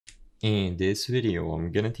In this video,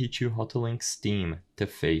 I'm gonna teach you how to link Steam to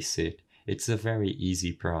Faceit. It's a very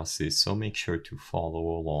easy process, so make sure to follow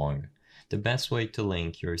along. The best way to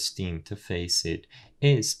link your Steam to Faceit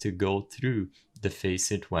is to go through the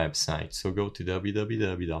Faceit website. So go to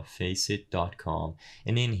www.faceit.com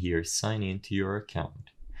and in here sign into your account.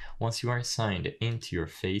 Once you are signed into your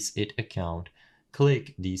Faceit account,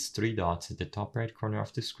 click these three dots at the top right corner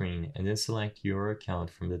of the screen and then select your account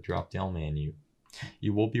from the drop-down menu.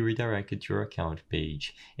 You will be redirected to your account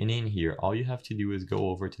page, and in here all you have to do is go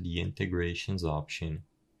over to the integrations option.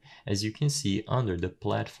 As you can see, under the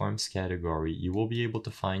platforms category you will be able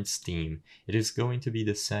to find Steam. It is going to be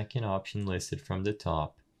the second option listed from the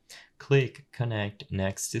top. Click Connect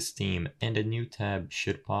next to Steam and a new tab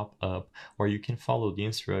should pop up where you can follow the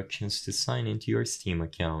instructions to sign into your Steam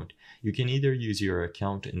account. You can either use your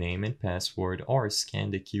account name and password or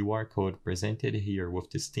scan the QR code presented here with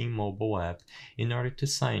the Steam mobile app in order to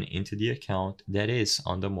sign into the account that is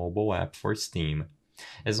on the mobile app for Steam.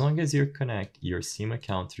 As long as you connect your Steam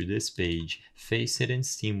account through this page, Faceit and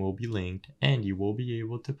Steam will be linked and you will be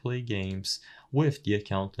able to play games with the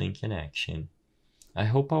account link in action. I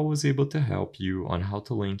hope I was able to help you on how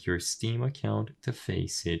to link your Steam account to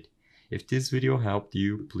Faceit. If this video helped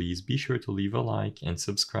you, please be sure to leave a like and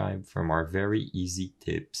subscribe for more very easy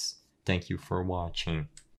tips. Thank you for watching.